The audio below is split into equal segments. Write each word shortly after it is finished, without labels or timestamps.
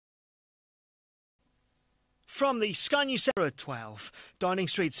from the Sky News Centre at 12. Downing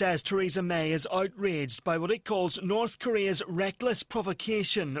Street says Theresa May is outraged by what it calls North Korea's reckless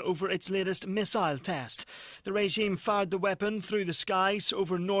provocation over its latest missile test. The regime fired the weapon through the skies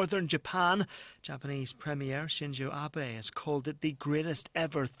over northern Japan. Japanese Premier Shinzo Abe has called it the greatest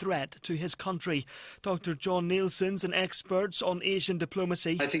ever threat to his country. Dr. John Nielsen's an expert on Asian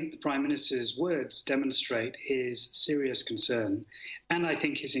diplomacy. I think the Prime Minister's words demonstrate his serious concern and I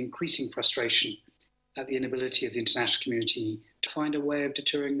think his increasing frustration at the inability of the international community to find a way of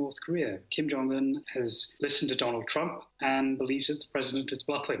deterring North Korea. Kim Jong-un has listened to Donald Trump and believes that the president is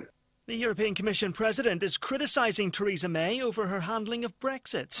bluffing. The European Commission President is criticising Theresa May over her handling of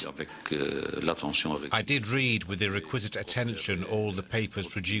Brexit. I did read with the requisite attention all the papers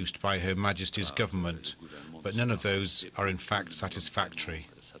produced by Her Majesty's government, but none of those are in fact satisfactory.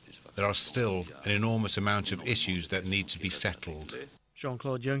 There are still an enormous amount of issues that need to be settled.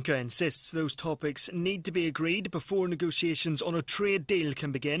 Jean-Claude Juncker insists those topics need to be agreed before negotiations on a trade deal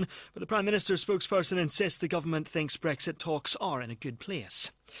can begin, but the Prime Minister's spokesperson insists the government thinks Brexit talks are in a good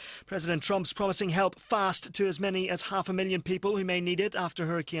place. President Trump's promising help fast to as many as 500,000 people who may need it after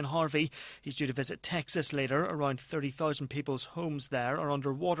Hurricane Harvey. He's due to visit Texas later. Around 30,000 people's homes there are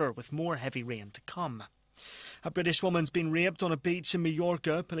underwater with more heavy rain to come. A British woman's been raped on a beach in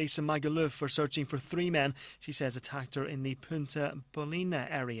Mallorca. Police in Magaluf are searching for 3 men she says attacked her in the Punta Bolina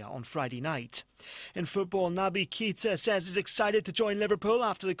area on Friday night. In football, Naby Keita says he's excited to join Liverpool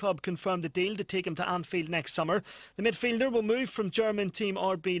after the club confirmed the deal to take him to Anfield next summer. The midfielder will move from German team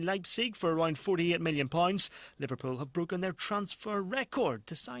RB Leipzig for around £48 million. Liverpool have broken their transfer record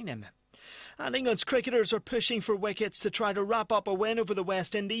to sign him. And England's cricketers are pushing for wickets to try to wrap up a win over the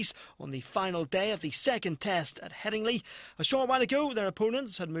West Indies on the final day of the second test at Headingley. A short while ago, their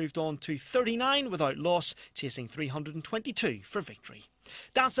opponents had moved on to 39 without loss, chasing 322 for victory.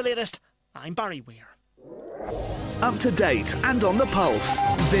 That's the latest. I'm Barry Weir. Up to date and on the pulse,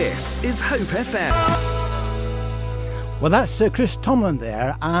 this is Hope FM. Well, that's Chris Tomlin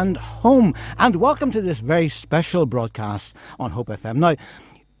there and Home. And welcome to this very special broadcast on Hope FM. Now,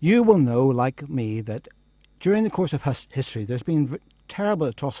 you will know, like me, that during the course of history there's been terrible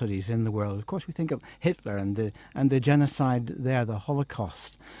atrocities in the world. Of course, we think of Hitler and the genocide there, the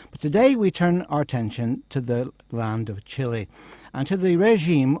Holocaust. But today we turn our attention to the land of Chile and to the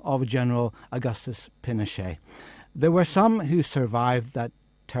regime of General Augustus Pinochet. There were some who survived that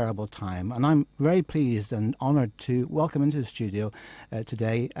terrible time, and I'm very pleased and honoured to welcome into the studio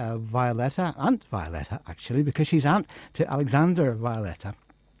today Violeta, Aunt Violeta actually, because she's aunt to Alexander Violeta.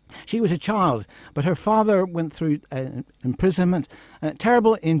 She was a child, but her father went through imprisonment,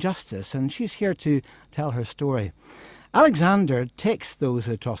 terrible injustice, and she's here to tell her story. Alexander takes those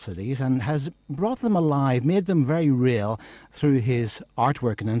atrocities and has brought them alive, made them very real through his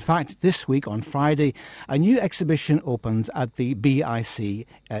artwork. And in fact, this week on Friday, a new exhibition opens at the BIC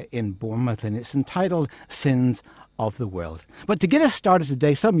in Bournemouth, and it's entitled Sins of the World. But to get us started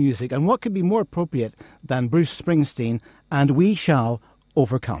today, some music, and what could be more appropriate than Bruce Springsteen and We Shall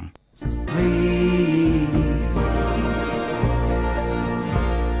Overcome.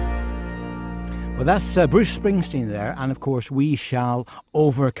 Well, that's Bruce Springsteen there, and of course, We Shall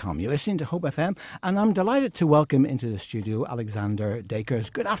Overcome. You're listening to Hope FM, and I'm delighted to welcome into the studio Alexander Dakers.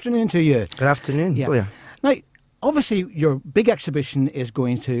 Good afternoon to you. Good afternoon. Yeah. Now, obviously, your big exhibition is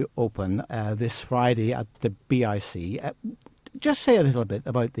going to open this Friday at the BIC. Just say a little bit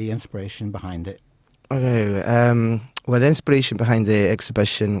about the inspiration behind it. Okay. Well, the inspiration behind the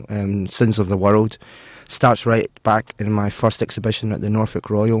exhibition, Sins of the World, starts right back in my first exhibition at the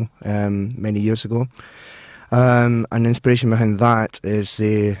Norfolk Royal many years ago. And the inspiration behind that is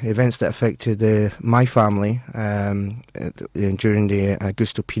the events that affected my family during the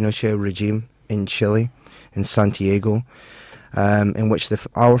Augusto Pinochet regime in Chile, in Santiago, in which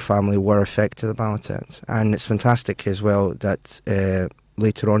our family were affected about it. And it's fantastic as well that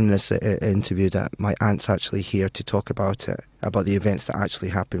later on in this interview that my aunt's actually here to talk about it, about the events that actually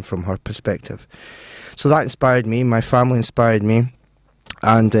happened from her perspective. So that inspired me, my family inspired me,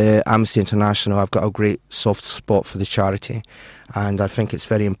 and Amnesty International, I've got a great soft spot for the charity, and I think it's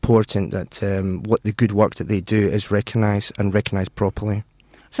very important that what the good work that they do is recognised and recognised properly.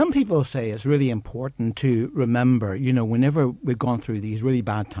 Some people say it's really important to remember, you know, whenever we've gone through these really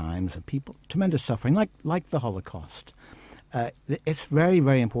bad times and people, tremendous suffering, like the Holocaust, it's very,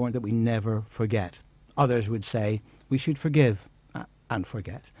 very important that we never forget. Others would say we should forgive and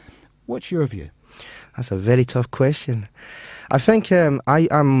forget. What's your view? That's a very tough question. I think I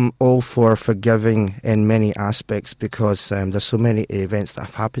am all for forgiving in many aspects because there's so many events that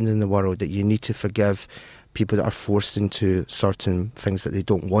have happened in the world that you need to forgive, people that are forced into certain things that they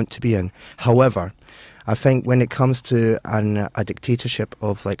don't want to be in. However, I think when it comes to a dictatorship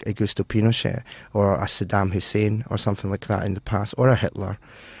of like Augusto Pinochet or a Saddam Hussein or something like that in the past, or a Hitler,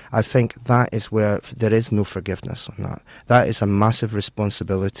 I think that is where there is no forgiveness on that. That is a massive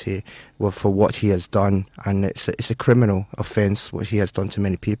responsibility for what he has done, and it's a criminal offence what he has done to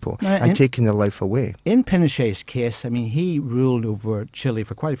many people, and taking their life away. In Pinochet's case, I mean, he ruled over Chile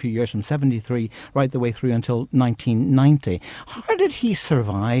for quite a few years, from 73 right the way through until 1990. How did he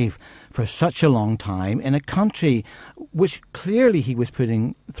survive for such a long time in a country which clearly he was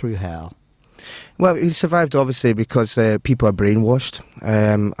putting through hell? Well, he survived obviously because people are brainwashed,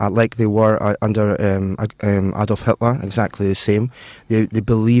 like they were under Adolf Hitler, exactly the same. They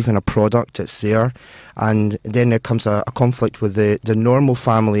believe in a product that's there, and then there comes a conflict with the normal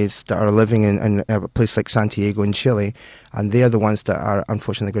families that are living in a place like Santiago in Chile, and they're the ones that are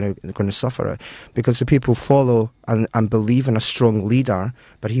unfortunately going to suffer it, because the people follow and believe in a strong leader,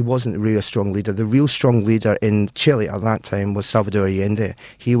 but he wasn't really a strong leader. The real strong leader in Chile at that time was Salvador Allende.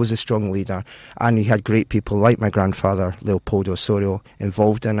 He was a strong leader, and he had great people like my grandfather, Leopoldo Osorio,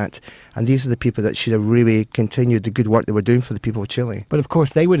 involved in it. And these are the people that should have really continued the good work they were doing for the people of Chile. But of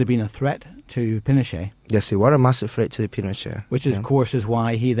course, they would have been a threat to Pinochet. Yes, they were a massive threat to Pinochet. Which, of course, is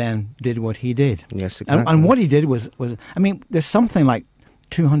why he then did what he did. Yes, exactly. And what he did was, I mean, there's something like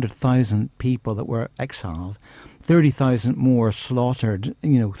 200,000 people that were exiled, 30,000 more slaughtered,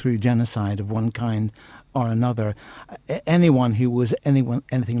 through genocide of one kind or another. Anyone who was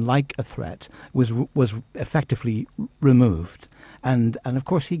anything like a threat was effectively removed. And of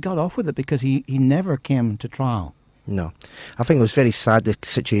course, he got off with it because he never came to trial. No. I think it was very sad, the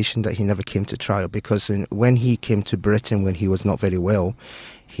situation that he never came to trial, because when he came to Britain when he was not very well,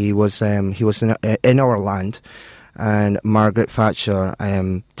 he was in our land, and Margaret Thatcher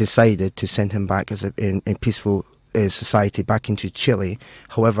decided to send him back in peaceful society back into Chile.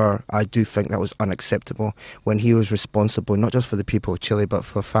 However, I do think that was unacceptable when he was responsible not just for the people of Chile but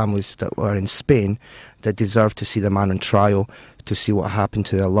for families that were in Spain that deserved to see the man on trial, to see what happened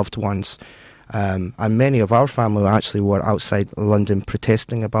to their loved ones. And many of our family actually were outside London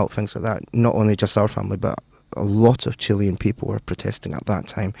protesting about things like that. Not only just our family, but a lot of Chilean people were protesting at that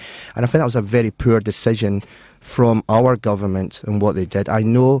time. And I think that was a very poor decision from our government and what they did. I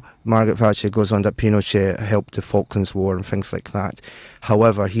know Margaret Thatcher goes on that Pinochet helped the Falklands War and things like that.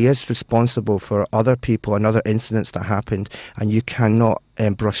 However, he is responsible for other people and other incidents that happened, and you cannot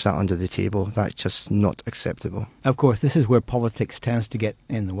brush that under the table. That's just not acceptable. Of course, this is where politics tends to get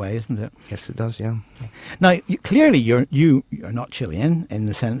in the way, isn't it? Yes, it does, yeah. Now, clearly you're not Chilean in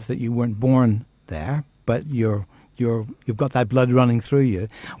the sense that you weren't born there, but you've got that blood running through you.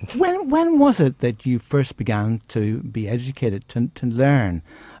 When was it that you first began to be educated, to learn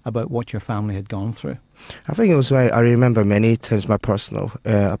about what your family had gone through? I think it was I remember many times my personal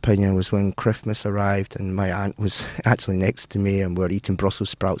opinion was when Christmas arrived and my aunt was actually next to me and we were eating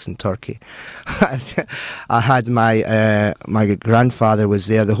Brussels sprouts and turkey. I had my grandfather was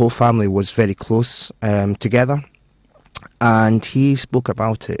there. The whole family was very close together, and he spoke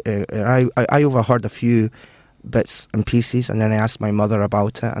about it. I overheard a few bits and pieces, and then I asked my mother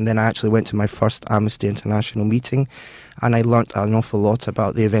about it, and then I actually went to my first Amnesty International meeting, and I learnt an awful lot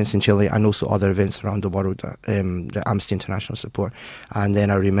about the events in Chile and also other events around the world that Amnesty International support. And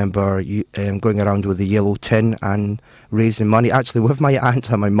then I remember going around with the yellow tin and raising money, actually with my aunt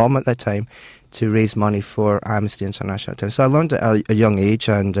and my mum at that time, to raise money for Amnesty International. So I learned at a young age,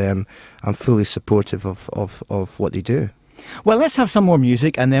 and I'm fully supportive of what they do. Well, let's have some more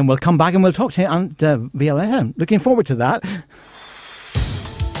music and then we'll come back and we'll talk to Aunt Violeta. Looking forward to that.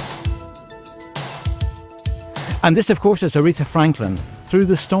 And this, of course, is Aretha Franklin, Through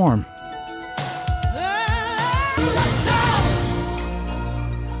the Storm. You're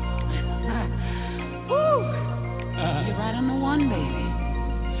right on the one, baby.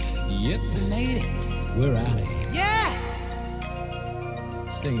 Yep. We made it. We're out of here. Yes!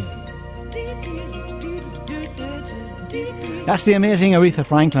 Sing it. That's the amazing Aretha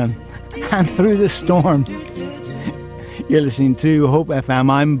Franklin, and Through the Storm. You're listening to Hope FM.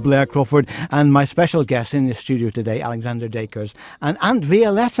 I'm Blair Crawford, and my special guest in the studio today, Alexander Dakers and Aunt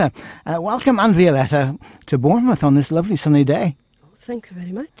Violeta. Welcome, Aunt Violeta, to Bournemouth on this lovely sunny day. Thanks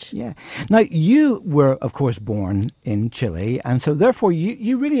very much. Yeah. Now, you were, of course, born in Chile, and so therefore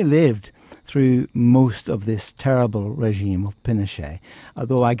you really lived through most of this terrible regime of Pinochet,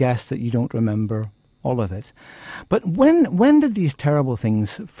 although I guess that you don't remember all of it. But when did these terrible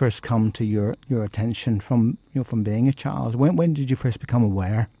things first come to your attention from being a child? When did you first become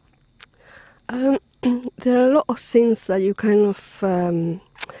aware? There are a lot of things that you kind of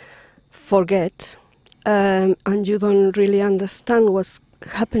forget and you don't really understand what's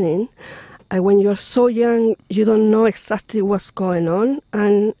happening. When you're so young, you don't know exactly what's going on.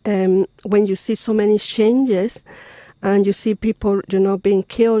 And when you see so many changes, and you see people, being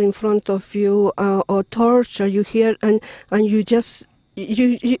killed in front of you or tortured, you hear, and you just,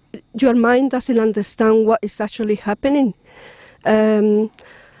 your mind doesn't understand what is actually happening.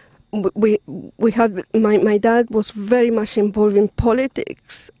 We had, my dad was very much involved in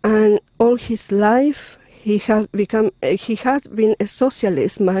politics, and all his life he had been a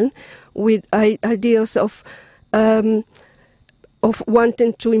socialist man with ideas of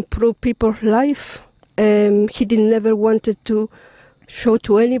wanting to improve people's life. He never wanted to show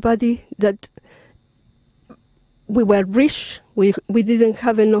to anybody that we were rich, we didn't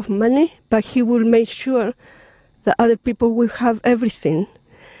have enough money, but he will make sure that other people will have everything.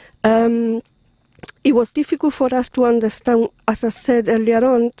 It was difficult for us to understand, as I said earlier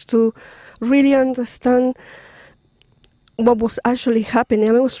on, to really understand what was actually happening.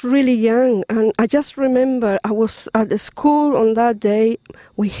 I was really young, and I just remember I was at the school on that day.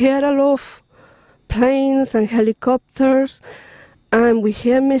 We heard a lot of planes and helicopters, and we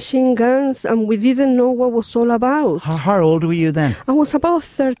heard machine guns, and we didn't know what was all about. How old were you then? I was about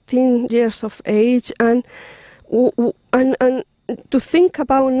 13 years of age, and to think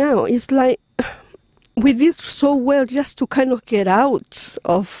about now, it's like we did so well just to kind of get out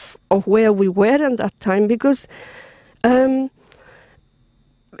of where we were at that time, because we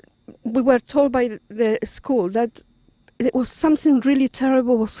were told by the school that it was something really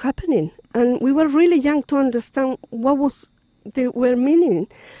terrible was happening, and we were really young to understand what was they were meaning.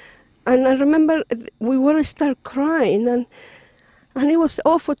 And I remember we were start crying, and it was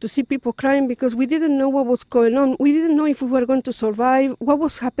awful to see people crying because we didn't know what was going on. We didn't know if we were going to survive, what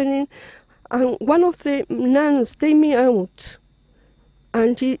was happening. And one of the nuns take me out,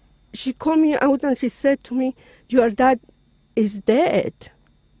 and she called me out and she said to me, "Your dad is dead."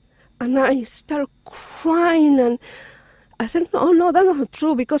 And I started crying, and I said, no, that's not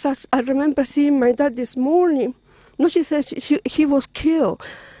true, because I remember seeing my dad this morning. No, she said he was killed.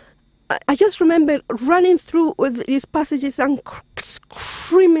 I just remember running through with these passages and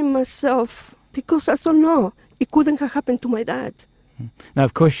screaming myself, because I said, no, it couldn't have happened to my dad. Now,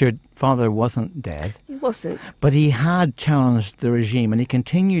 of course, your father wasn't dead. He wasn't. But he had challenged the regime, and he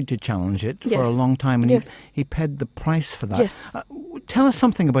continued to challenge it for a long time, and he paid the price for that. Yes. Tell us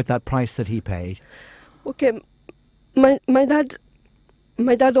something about that price that he paid. Okay, my dad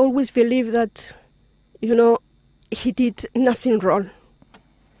always believed that, he did nothing wrong.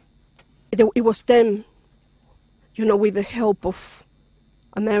 It was them, with the help of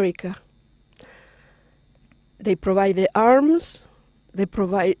America. They provide the arms, they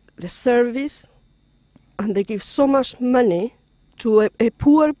provide the service, and they give so much money to a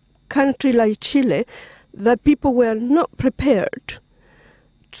poor country like Chile that people were not prepared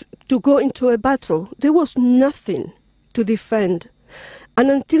to go into a battle. There was nothing to defend. And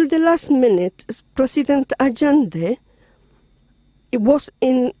until the last minute, President Allende, it was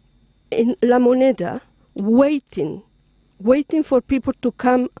in La Moneda, waiting for people to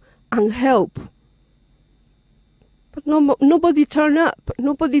come and help. But nobody turned up.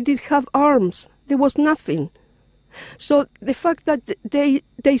 Nobody did have arms. There was nothing. So the fact that they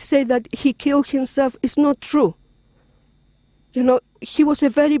say that he killed himself is not true. He was a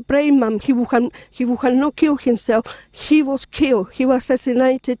very brave man. He would have not killed himself. He was killed. He was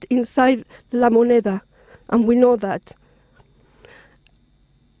assassinated inside La Moneda, and we know that.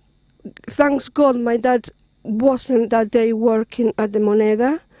 Thanks God my dad wasn't that day working at the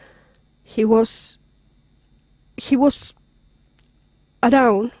Moneda. He was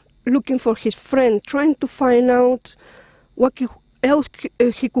around looking for his friend, trying to find out what else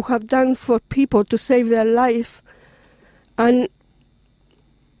he could have done for people to save their life. And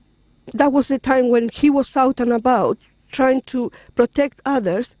that was the time when he was out and about trying to protect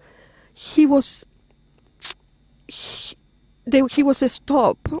others. He was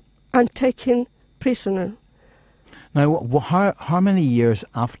stopped and taken prisoner. Now, how many years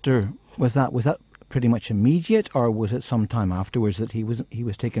after was that? Was that pretty much immediate, or was it some time afterwards that he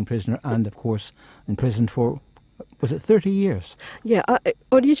was taken prisoner and, of course, imprisoned for? Was it 30 years? Yeah,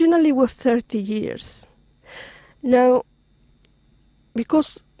 originally it was 30 years. Now,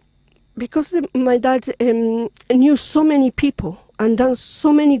 because my dad knew so many people and done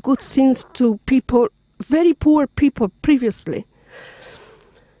so many good things to people, very poor people previously,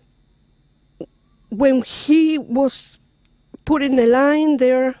 when he was put in a line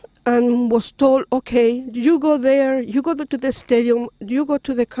there and was told, okay, you go there, you go to the stadium, you go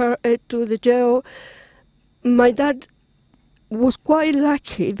to the car, to the jail, my dad was quite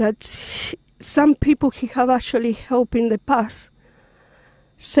lucky that some people he have actually helped in the past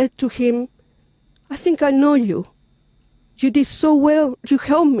said to him, I think I know you. You did so well, you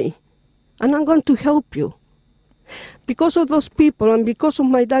helped me, and I'm going to help you. Because of those people and because of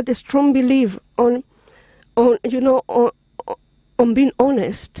my dad's strong belief on being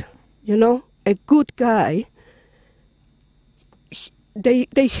honest, a good guy,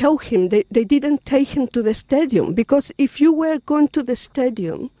 they helped him. They didn't take him to the stadium, because if you were going to the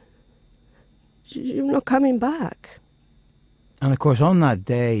stadium, you're not coming back. And of course, on that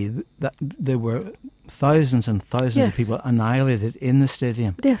day, there were thousands and thousands of people annihilated in the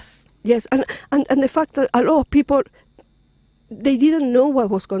stadium. Yes, and the fact that a lot of people, they didn't know what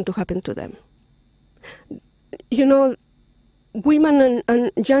was going to happen to them. Women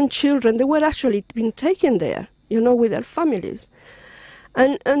and young children, they were actually being taken there, with their families.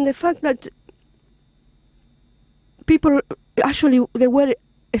 And the fact that people, actually, they were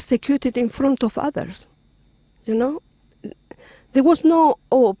executed in front of others, There was no,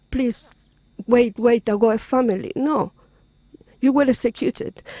 oh, please, wait, I got a family. No, you were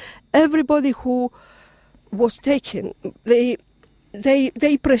executed. Everybody who was taken, they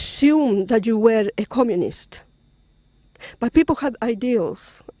presumed that you were a communist. But people had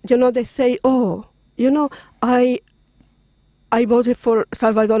ideals. They say, oh, I voted for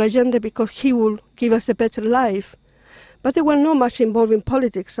Salvador Allende because he will give us a better life. But they were not much involved in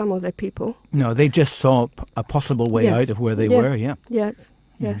politics, some of the people. No, they just saw a possible way out of where they were,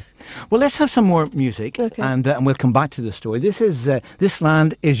 Yes. Well, let's have some more music, and we'll come back to the story. This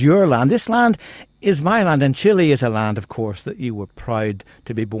land is your land. This land is my land, and Chile is a land, of course, that you were proud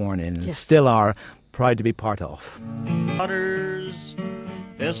to be born in, and still are proud to be part of.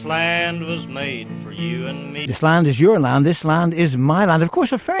 This land was made for you and me. This land is your land. This land is my land. Of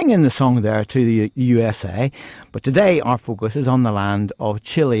course, referring in the song there to the USA. But today our focus is on the land of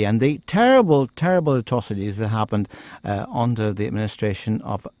Chile and the terrible, terrible atrocities that happened under the administration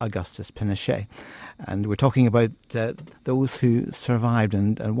of Augustus Pinochet. And we're talking about those who survived.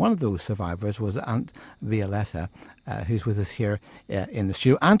 And one of those survivors was Aunt Violeta, who's with us here in the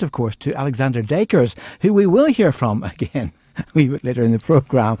studio. And, of course, to Alexander Dakers, who we will hear from again a wee bit later in the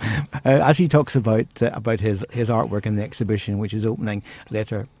programme, as he talks about his artwork in the exhibition, which is opening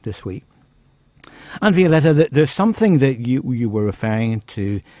later this week. And Violeta, there's something that you were referring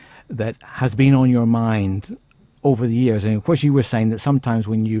to that has been on your mind over the years. And of course you were saying that sometimes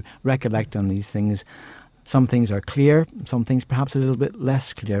when you recollect on these things, some things are clear, some things perhaps a little bit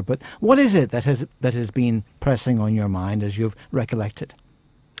less clear. But what is it that has been pressing on your mind as you've recollected?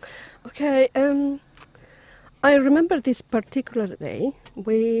 Okay, I remember this particular day.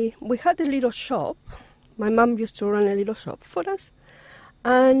 We had a little shop. My mum used to run a little shop for us,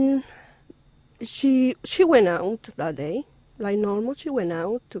 and she went out that day like normal. She went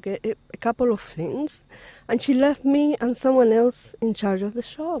out to get a couple of things, and she left me and someone else in charge of the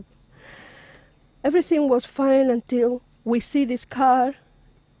shop. Everything was fine until we see this car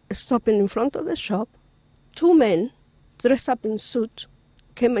stopping in front of the shop. Two men dressed up in suit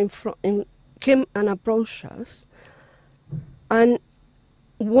came and approached us, and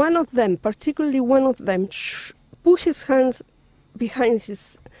one of them, particularly one of them, put his hands behind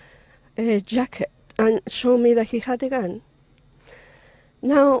his jacket and showed me that he had a gun.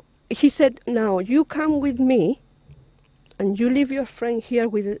 Now, he said, now you come with me and you leave your friend here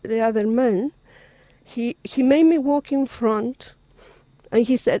with the other man. He made me walk in front, and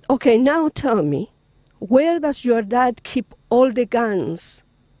he said, okay, now tell me, where does your dad keep all the guns?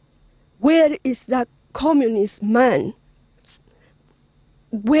 Where is that communist man?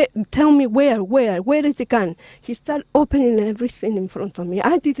 Tell me where is the gun? He started opening everything in front of me.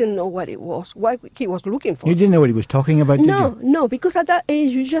 I didn't know what it was, what he was looking for. You didn't know what he was talking about, did you? No, because at that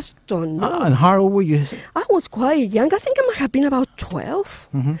age you just don't know. And how old were you? I was quite young. I think I might have been about 12.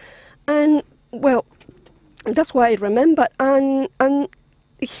 Mm-hmm. And, well, that's what I remember. And I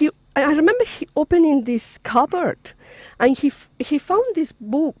remember he opening this cupboard, and he found these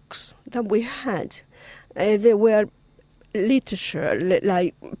books that we had. They were literature,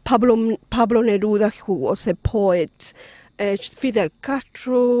 like Pablo Neruda, who was a poet, Fidel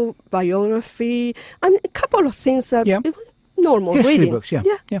Castro, biography, and a couple of things that normal history reading. Books,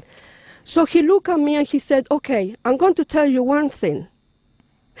 yeah. So he looked at me and he said, okay, I'm going to tell you one thing.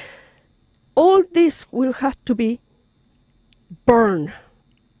 All this will have to be burned,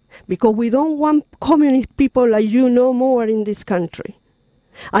 because we don't want communist people like you no more in this country.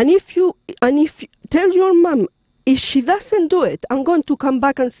 And if you tell your mom, if she doesn't do it, I'm going to come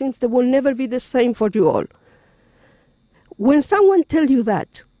back, and things that will never be the same for you all. When someone tells you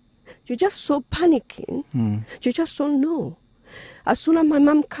that, you're just so panicking, you just don't know. As soon as my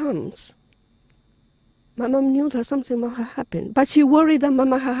mom comes, My mom knew that something might have happened, but she worried that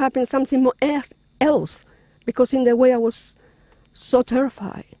might have happened something more else, because in the way I was so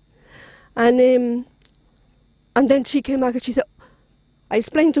terrified. And then she came back and she said, I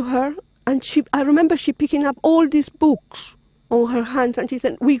explained to her, and I remember she picking up all these books on her hands, and she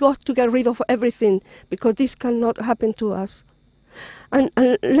said, we got to get rid of everything because this cannot happen to us. And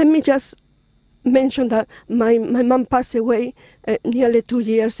let me just mention that my mom passed away nearly 2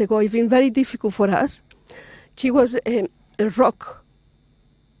 years ago. It's been very difficult for us. She was a rock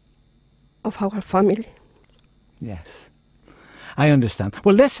of our family. Yes, I understand.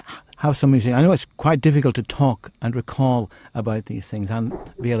 Well, let's have some music. I know it's quite difficult to talk and recall about these things, and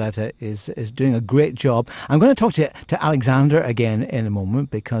Violeta is doing a great job. I'm going to talk to Alexander again in a moment,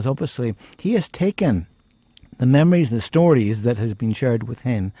 because obviously he has taken the memories, the stories that has been shared with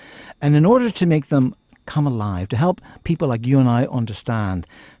him, and in order to make them come alive, to help people like you and I understand,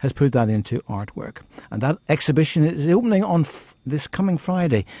 has put that into artwork. And that exhibition is opening on this coming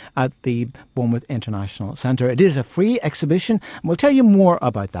Friday at the Bournemouth International Centre. It is a free exhibition, and we'll tell you more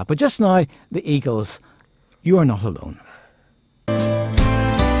about that. But just now, the Eagles, You Are Not Alone.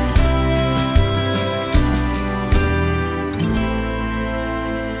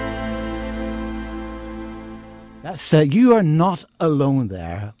 That's You Are Not Alone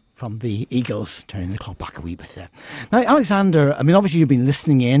there, from the Eagles, turning the clock back a wee bit there. Now, Alexander, I mean, obviously you've been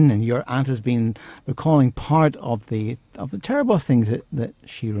listening in, and your aunt has been recalling part of the terrible things that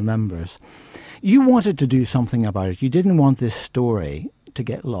she remembers. You wanted to do something about it. You didn't want this story to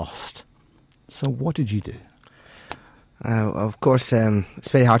get lost. So what did you do? Of course, it's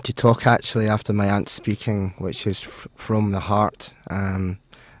very hard to talk, actually, after my aunt speaking, which is from the heart. And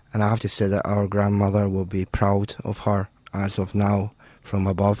I have to say that our grandmother will be proud of her as of now, from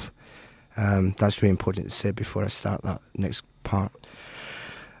above. That's really important to say before I start that next part.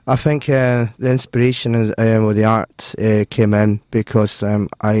 I think the inspiration with the art came in because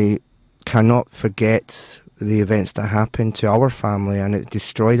I cannot forget the events that happened to our family, and it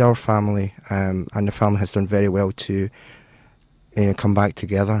destroyed our family, and the family has done very well to come back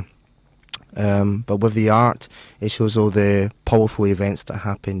together. But with the art, it shows all the powerful events that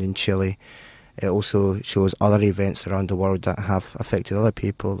happened in Chile. It also shows other events around the world that have affected other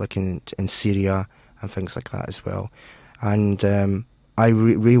people, like in Syria and things like that as well. And I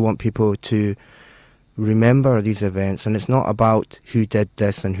really want people to remember these events. And it's not about who did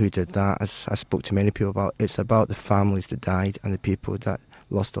this and who did that, as I spoke to many people about. It's about the families that died and the people that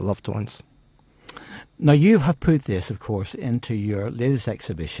lost their loved ones. Now, you have put this, of course, into your latest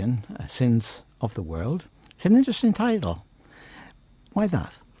exhibition, Sins of the World. It's an interesting title. Why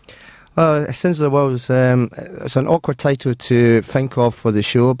that? Sins of the World is it's an awkward title to think of for the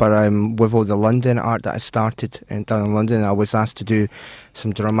show, but with all the London art that I started down in London, I was asked to do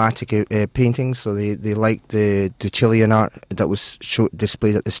some dramatic paintings, so they liked the Chilean art that was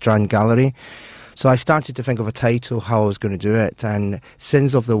displayed at the Strand Gallery. So I started to think of a title, how I was going to do it, and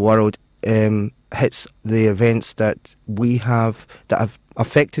Sins of the World hits the events that have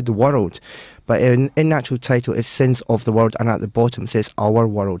affected the world. But in the actual title, it's Sins of the World, and at the bottom it says our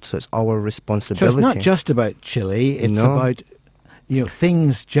world, so it's our responsibility. So it's not just about Chile, it's about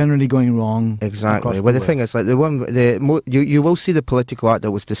things generally going wrong. Exactly. Well, the thing is, like you will see the political art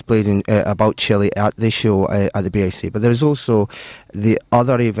that was displayed in about Chile at the show at the BIC, but there's also the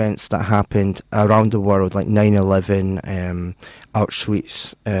other events that happened around the world, like 9/11,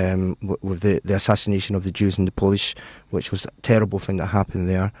 Auschwitz, with the assassination of the Jews and the Polish, which was a terrible thing that happened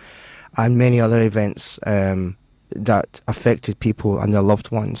there, and many other events that affected people and their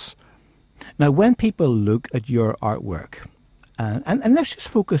loved ones. Now, when people look at your artwork, and let's just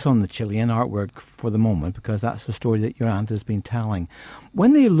focus on the Chilean artwork for the moment, because that's the story that your aunt has been telling.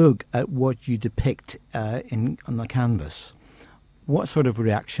 When they look at what you depict on the canvas, what sort of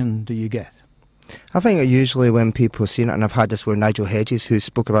reaction do you get? I think usually when people see it, and I've had this with Nigel Hedges, who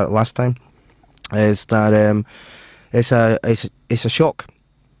spoke about it last time, is that it's a shock.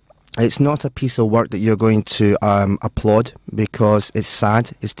 It's not a piece of work that you're going to applaud, because it's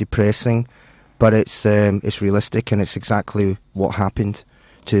sad, it's depressing, but it's realistic, and it's exactly what happened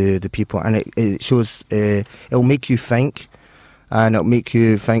to the people, and it shows. It'll make you think, and it'll make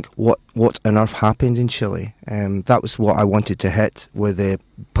you think what on earth happened in Chile. That was what I wanted to hit with the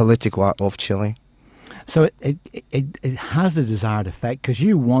political art of Chile. So it has the desired effect, because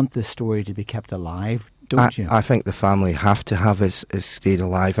you want the story to be kept alive don't you? I think the family have to have his stayed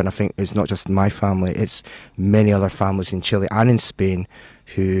alive, and I think it's not just my family, it's many other families in Chile and in Spain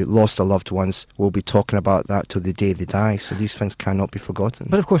who lost their loved ones will be talking about that till the day they die. So these things cannot be forgotten.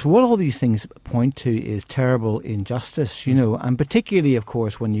 But of course, what all these things point to is terrible injustice, you know, and particularly, of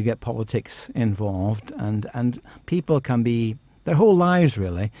course, when you get politics involved and people can be their whole lives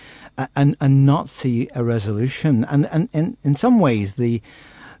really and not see a resolution. And in some ways,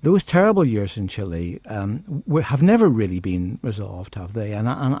 those terrible years in Chile have never really been resolved, have they? And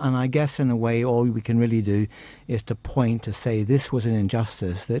I guess in a way all we can really do is to point to say this was an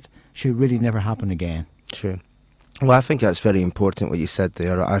injustice that should really never happen again. True. Well, I think that's very important what you said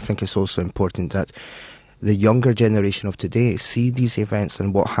there. I think it's also important that the younger generation of today see these events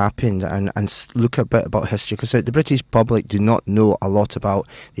and what happened and look a bit about history, because the British public do not know a lot about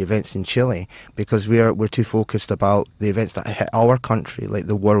the events in Chile because we're too focused about the events that hit our country, like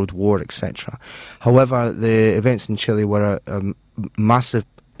the World War, etc. However, the events in Chile were a massive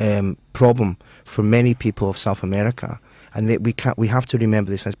problem for many people of South America. And we have to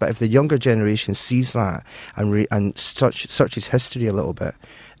remember these things. But if the younger generation sees that and searches history a little bit,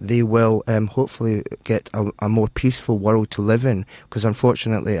 they will hopefully get a more peaceful world to live in. Because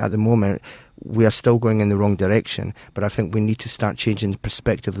unfortunately, at the moment, we are still going in the wrong direction. But I think we need to start changing the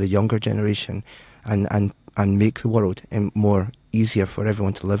perspective of the younger generation and make the world more easier for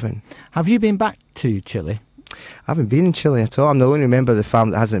everyone to live in. Have you been back to Chile? I haven't been in Chile at all. I'm the only member of the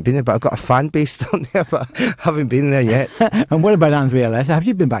family that hasn't been there, but I've got a fan base down there, but I haven't been there yet. And what about Violeta? Have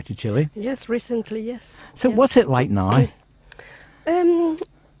you been back to Chile? Yes, recently, yes. So what's it like now?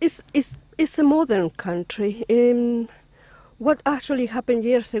 It's a modern country. What actually happened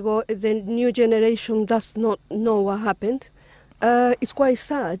years ago, the new generation does not know what happened. It's quite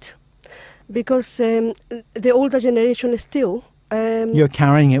sad because the older generation is still... You're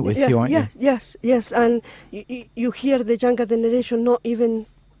carrying it with you, aren't you? Yes. And you hear the younger generation not even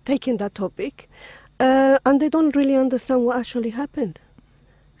taking that topic. And they don't really understand what actually happened.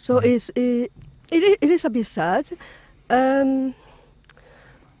 So it is a bit sad. But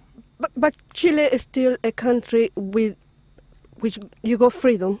Chile is still a country with which you got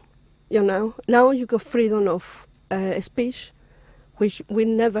freedom, you know. Now you got freedom of speech, which we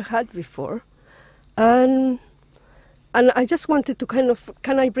never had before. And I just wanted to can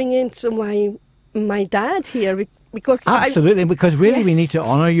I bring into my dad here? Because absolutely, because really we need to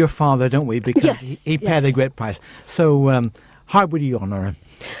honour your father, don't we? Because he paid a great price. So how would you honour him?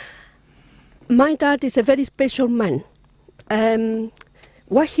 My dad is a very special man.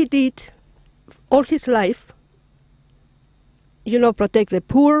 What he did all his life, you know, protect the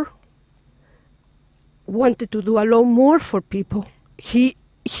poor, wanted to do a lot more for people. He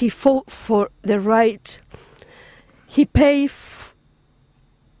fought for the right. He paid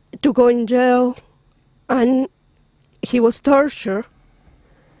to go in jail, and he was tortured.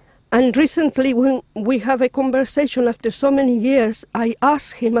 And recently, when we have a conversation after so many years, I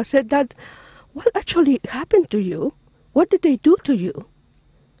asked him, I said, Dad, what actually happened to you? What did they do to you?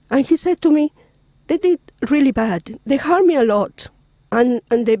 And he said to me, they did really bad. They harmed me a lot, and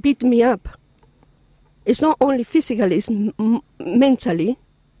they beat me up. It's not only physically, it's mentally.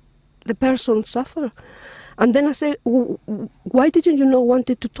 The person suffer. And then I said, why didn't you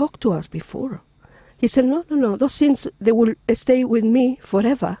wanted to talk to us before? He said, no, those things, they will stay with me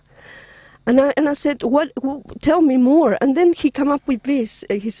forever. And I said, what? Tell me more. And then he came up with this.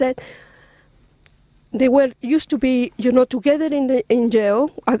 He said, they were used to be, together in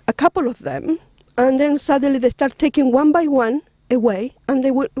jail, a couple of them, and then suddenly they start taking one by one away, and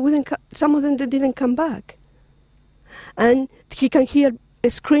some of them they didn't come back. And he can hear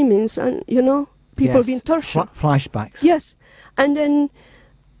screamings and, people being tortured. Flashbacks. Yes. And then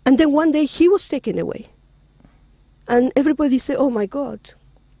one day he was taken away. And everybody said, oh my God,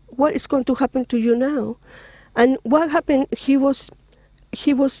 what is going to happen to you now? And what happened, he was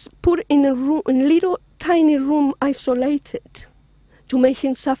put in a room, in a little tiny room, isolated, to make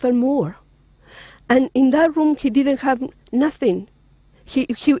him suffer more. And in that room he didn't have nothing. He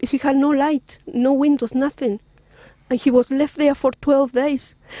had no light, no windows, nothing. And he was left there for 12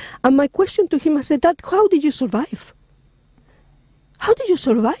 days. And my question to him, I said, Dad, how did you survive? How did you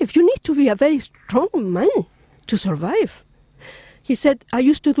survive? You need to be a very strong man to survive. He said, I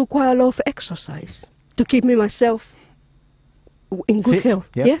used to do quite a lot of exercise to keep myself in good health.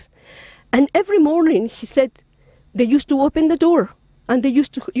 Yep. Yes. And every morning, he said, they used to open the door and they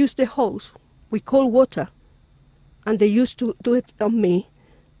used to use the hose with cold water. And they used to do it on me,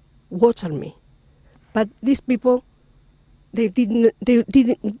 water me. But these people, they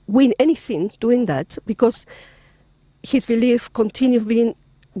didn't win anything doing that because his belief continued being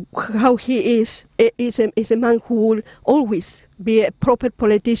how he is a man who will always be a proper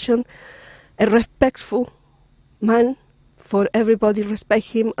politician, a respectful man for everybody, respect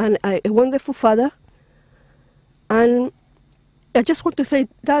him, and a wonderful father. And I just want to say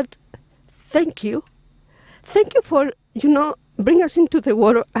that thank you for, bring us into the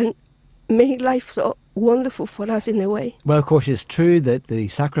world and make life so wonderful for us in a way. Well, of course, it's true that the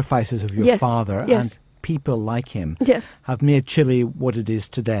sacrifices of your father and people like him have made Chile what it is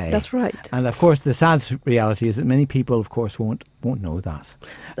today. That's right. And of course, the sad reality is that many people, of course, won't know that.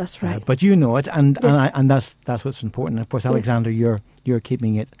 That's right. But you know it, and that's what's important. Of course, Alexander, you're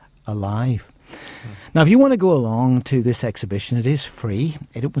keeping it alive. Now, if you want to go along to this exhibition, it is free.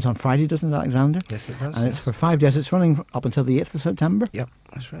 It opens on Friday, doesn't it, Alexander? Yes, it does. And it's for 5 days. It's running up until the 8th of September. Yep,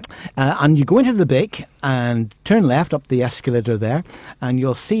 that's right. And you go into the BIC and turn left up the escalator there, and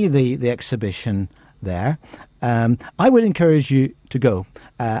you'll see the exhibition there. I would encourage you to go.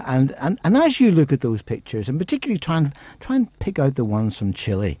 And as you look at those pictures, and particularly try and pick out the ones from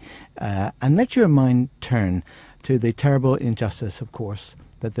Chile, and let your mind turn to the terrible injustice, of course,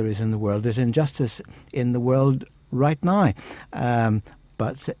 that there is in the world. There's injustice in the world right now.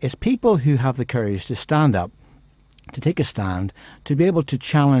 But it's people who have the courage to stand up, to take a stand, to be able to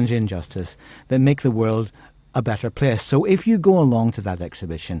challenge injustice that make the world a better place. So if you go along to that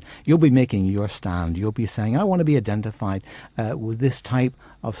exhibition, you'll be making your stand. You'll be saying, I want to be identified with this type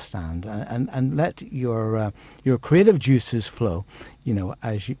of stand, and let your creative juices flow,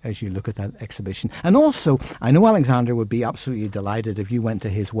 as you look at that exhibition. And also, I know Alexander would be absolutely delighted if you went to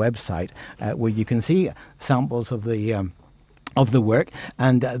his website, where you can see samples of the work,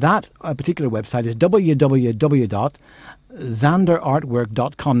 and that particular website is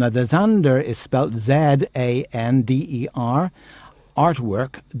www.zanderartwork.com. Now, the Zander is spelled Zander,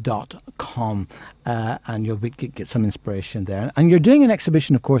 artwork.com, and you'll get some inspiration there. And you're doing an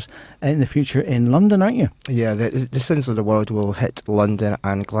exhibition, of course, in the future in London, aren't you? Yeah, the Sins of the World will hit London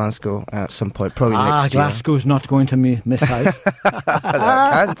and Glasgow at some point, probably next year. Glasgow's not going to miss out.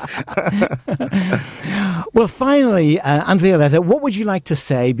 I can't. Well, finally, Aunt Violeta, what would you like to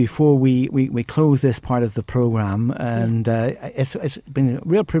say before we close this part of the programme? And it's been a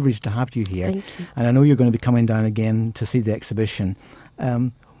real privilege to have you here. Thank you. And I know you're going to be coming down again to see the exhibition.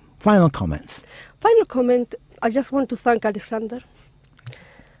 Final comments. Final comment, I just want to thank Alexander.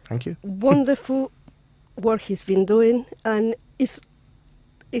 Thank you. Wonderful work he's been doing, and his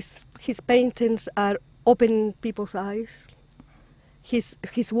paintings are opening people's eyes. He's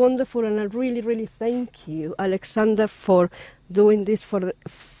wonderful, and I really, really thank you, Alexander, for doing this for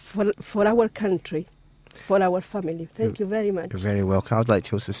our country, for our family. Thank you very much. You're very welcome. I'd like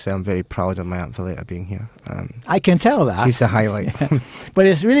to also say I'm very proud of my Aunt Violeta being here. I can tell that. She's a highlight. But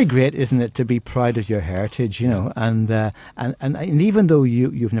it's really great, isn't it, to be proud of your heritage, and even though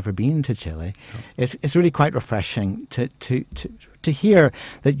you've never been to Chile, it's really quite refreshing to hear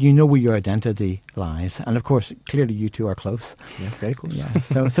that you know where your identity lies. And of course, clearly you two are close. Yeah, very close. Yeah,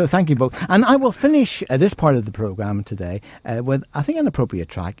 so thank you both. And I will finish this part of the programme today with, I think, an appropriate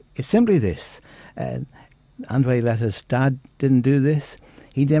track. It's simply this. Aunt Violeta's dad didn't do this.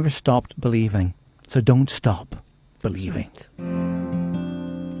 He never stopped believing. So don't stop believing.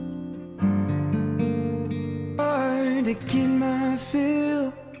 Hard to get my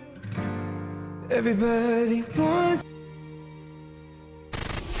fill. Everybody wants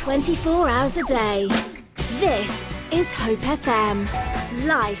 24 hours a day. This is Hope FM,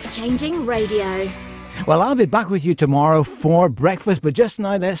 life-changing radio. Well, I'll be back with you tomorrow for breakfast, but just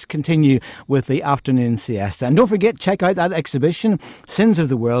now let's continue with the afternoon siesta. And don't forget, check out that exhibition, Sins of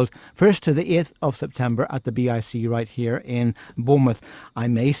the World, 1st to the 8th of September at the BIC right here in Bournemouth. I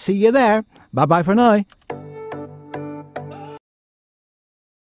may see you there. Bye-bye for now.